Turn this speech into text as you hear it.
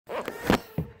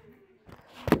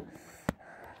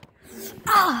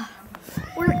Ah,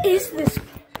 where is this?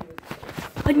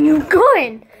 A new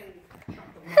gun.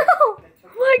 Oh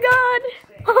my god.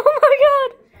 Oh my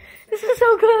god. This is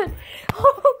so good.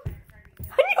 Oh,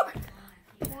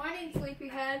 morning,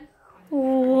 sleepyhead.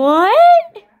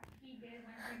 What?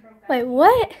 Wait,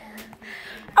 what?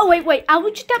 Oh, wait. I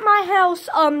was just at my house.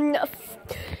 I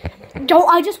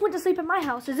just went to sleep at my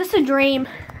house. Is this a dream?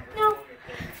 No.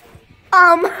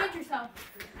 Pinch yourself.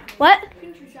 What?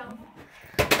 Pinch yourself.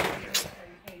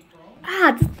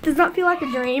 This does not feel like a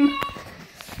dream.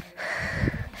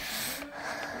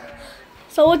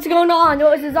 So what's going on? There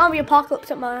was a zombie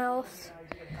apocalypse at my house.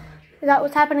 Is that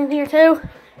what's happening here too?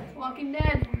 Walking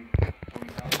Dead.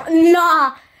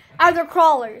 Nah, are there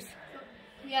crawlers?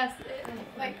 Yes,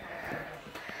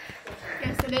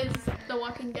 yes, it is The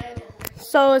Walking Dead.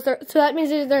 So that means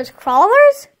there's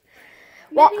crawlers?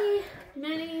 Many.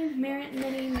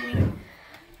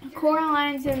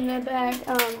 Coraline's in the back,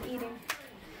 eating.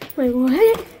 Wait,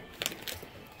 what?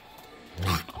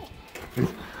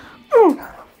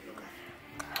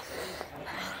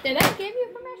 Did I give you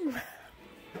permission?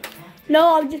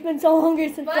 No, I've just been so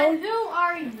hungry since. But who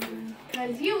are you?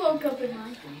 Because you woke up in my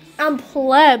house. I'm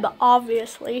Pleb,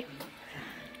 obviously.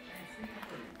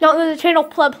 Don't know the channel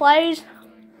Pleb Plays?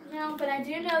 No, but I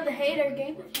do know the hater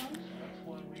Gamrathon.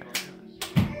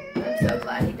 I'm so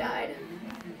glad he died.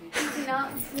 He's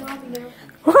not zombie now.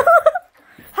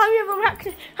 How many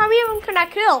of them can I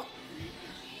kill?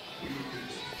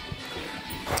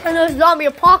 And there's zombie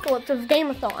apocalypse of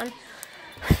Gamrathon.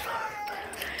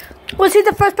 Was he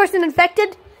the first person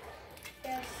infected?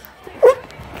 Yes.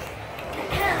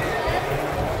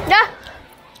 Yeah.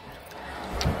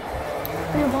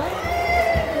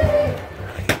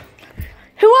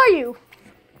 Who are you?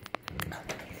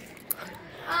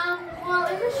 Well,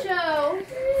 in the show,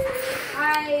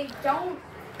 I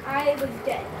was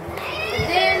dead. But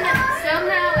then,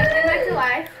 somehow, I came back to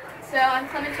life. So, I'm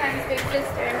Clementine's big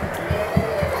sister.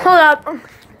 Hold up.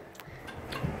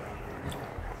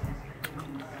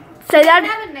 Say that. Does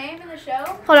she have a name in the show?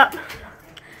 Hold up.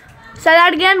 Say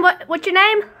that again. What's your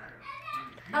name?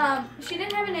 She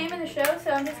didn't have a name in the show,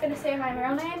 so I'm just going to say my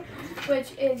real name,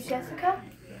 which is Jessica.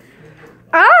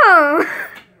 Oh.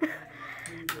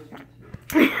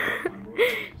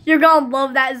 You're going to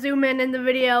love that zoom in the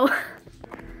video.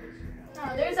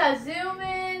 Oh, there's a zoom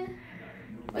in.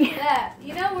 What's that?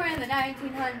 You know we're in the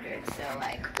 1900s, so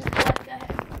like, what the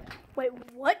heck? Wait,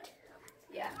 what?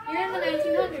 Yeah, you're in the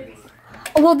 1900s.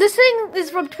 Oh, well, this thing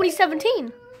is from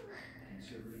 2017.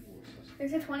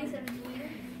 There's a 2017.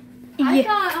 Yeah. I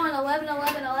thought on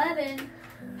 11/11/11,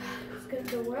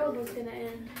 the world was gonna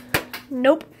end.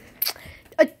 Nope.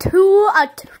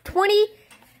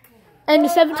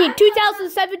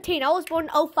 2017. I was born in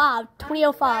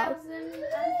 2005.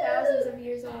 Thousands of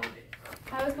years old.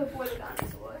 I was before the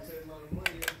dinosaurs.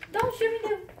 Don't shoot me,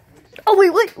 dude. Oh,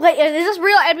 wait. Is this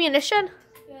real ammunition?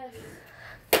 Yes.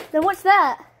 Then what's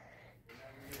that?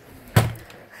 Oh,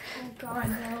 God,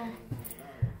 no.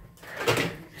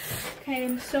 Okay,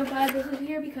 I'm so glad this is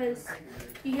here because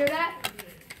you hear that?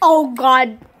 Oh,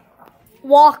 God.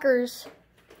 Walkers.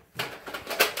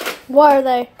 What are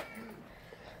they?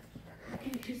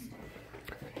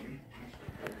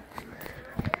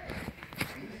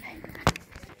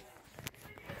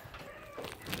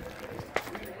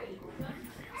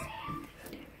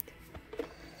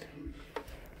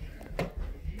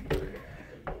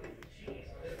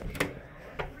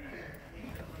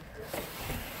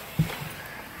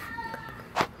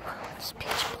 It's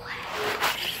pitch black.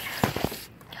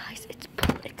 Guys, it's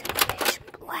pitch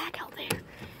black out there.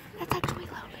 That's actually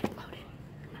loaded.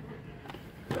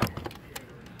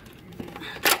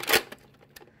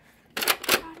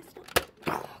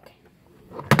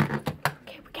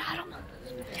 Okay, we got him.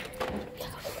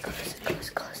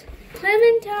 Close.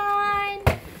 Clementine!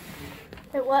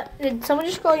 Wait, what? Did someone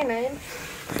just call your name?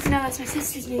 No, it's my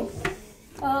sister's name.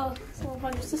 Oh, someone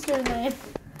called your sister's name.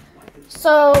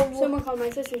 So, Someone called my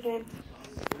sister's name.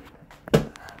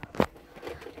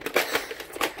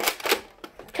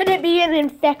 could it be an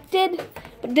infected?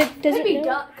 Does Could be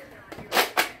duck.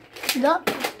 Duck?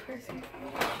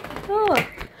 Oh.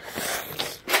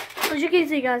 As you can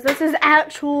see, guys, this is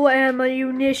actual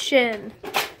ammunition.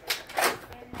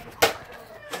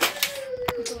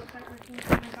 Oh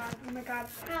my god.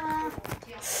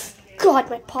 God,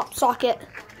 my pop socket.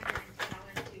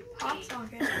 Pop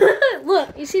socket.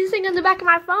 Look, you see this thing on the back of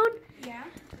my phone? Yeah.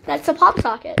 That's a pop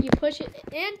socket. You push it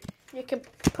in, you can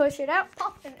push it out,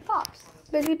 pop, and it pops.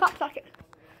 Basically, pop socket.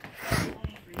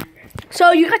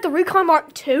 So you got the Recon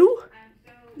Mark II?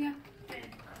 Yeah.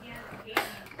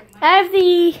 I have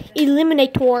the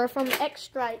Eliminator from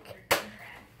X-Strike.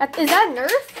 Is that a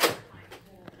Nerf?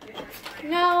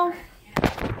 No.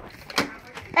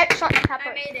 X-Shot Pepper.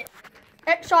 I made it.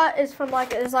 X-Shot is from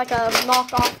like a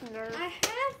knockoff Nerf.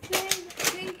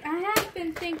 I have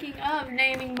been thinking of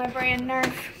naming my brand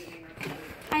Nerf.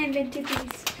 I invented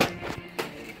these.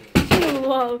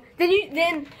 Whoa.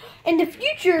 Then in the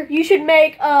future you should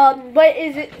make what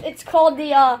is it? It's called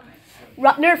the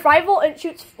Nerf Rival. It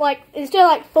shoots like instead of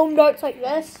like foam darts like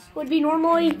this would be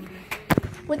normally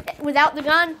without the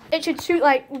gun. It should shoot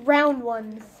like round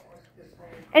ones,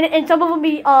 and some of them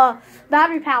be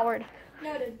battery powered.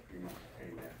 Noted.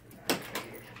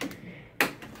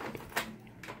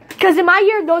 Because in my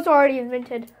year those are already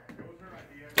invented.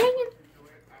 Dang it!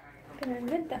 I'm gonna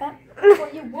invent that. Well,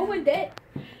 you ruined it.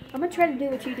 I'm gonna try to do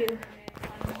what you do.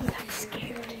 Oh, that's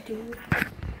scary, dude.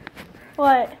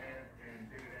 What?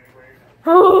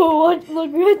 Oh, what?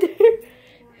 Look right there.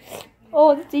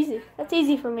 Oh, that's easy. That's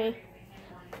easy for me.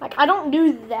 Like, I don't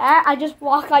do that. I just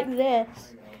walk like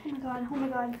this. Oh my god, oh my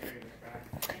god.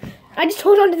 I just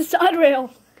hold on to the side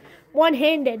rail.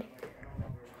 One-handed.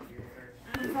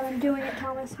 Oh my god, I'm doing it,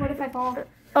 Thomas. What if I fall?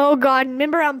 Oh, God.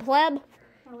 Remember I'm pleb?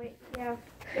 Oh, wait. Yeah.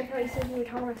 That's why you said you were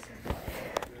Thomas.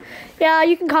 Yeah,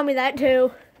 you can call me that,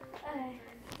 too.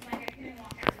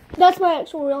 That's my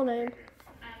actual real name.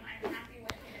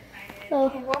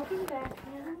 Okay, walking back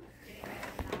now.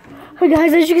 Oh,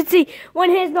 guys, as you can see, one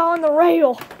hand's not on the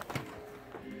rail.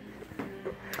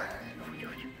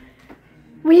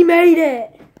 We made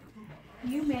it.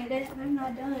 You made it. I'm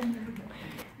not done.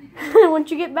 Once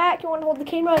you get back, you want to hold the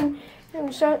camera and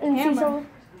show and see some.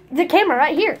 The camera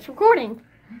right here. It's recording.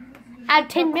 At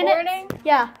 10 minutes.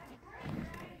 Yeah.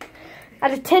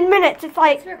 At 10 minutes, it's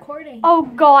like. It's recording. Oh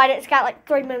God, it's got like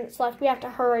 3 minutes left. We have to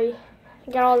hurry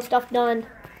and get all the stuff done.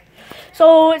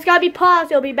 So it's gotta be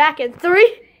paused. It'll be back in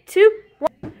 3, 2,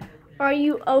 1. Are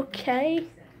you okay?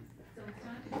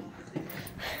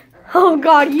 Oh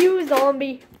God, you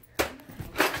zombie.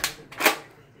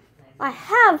 I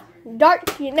have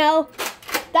darts, you know.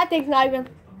 That thing's not even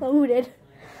loaded.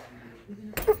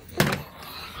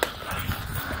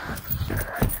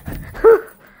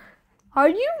 Are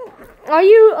you,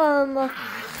 oh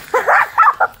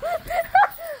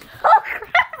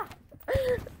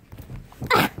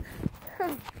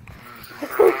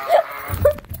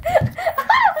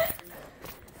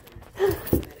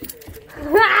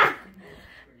crap.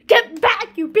 Get back,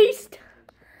 you beast.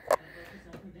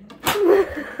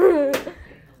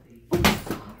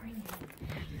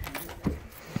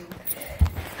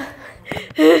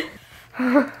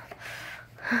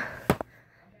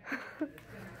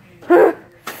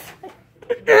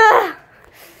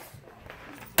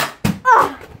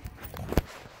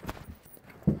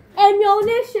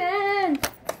 Ammunition.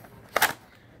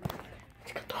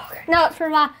 No, it's for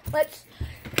my. Let's.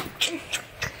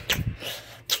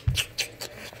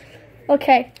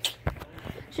 Okay.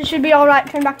 So it should be all right.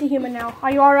 Turn back to human now.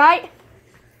 Are you all right?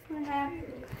 Okay.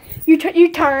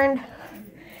 You turned.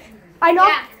 I know.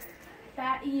 Yeah.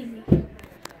 That easy.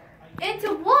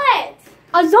 Into what?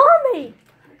 A zombie.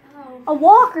 Oh. A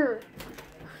walker.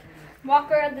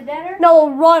 Walker of the Deader? No,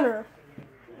 a runner.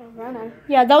 A runner.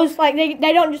 Yeah, those like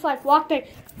they don't just like walk they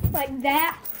like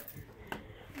that.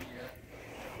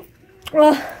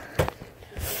 Ooh,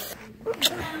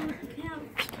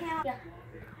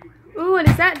 what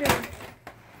is that doing?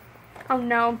 Oh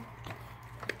no.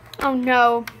 Oh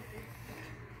no.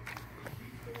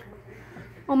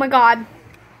 Oh my god.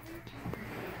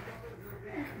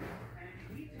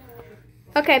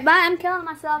 Okay, bye. I'm killing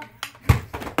myself.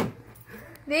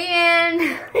 The end.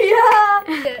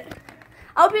 Yeah.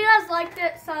 I hope you guys liked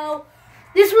it. So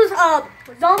this was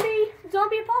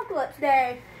zombie apocalypse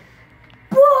day.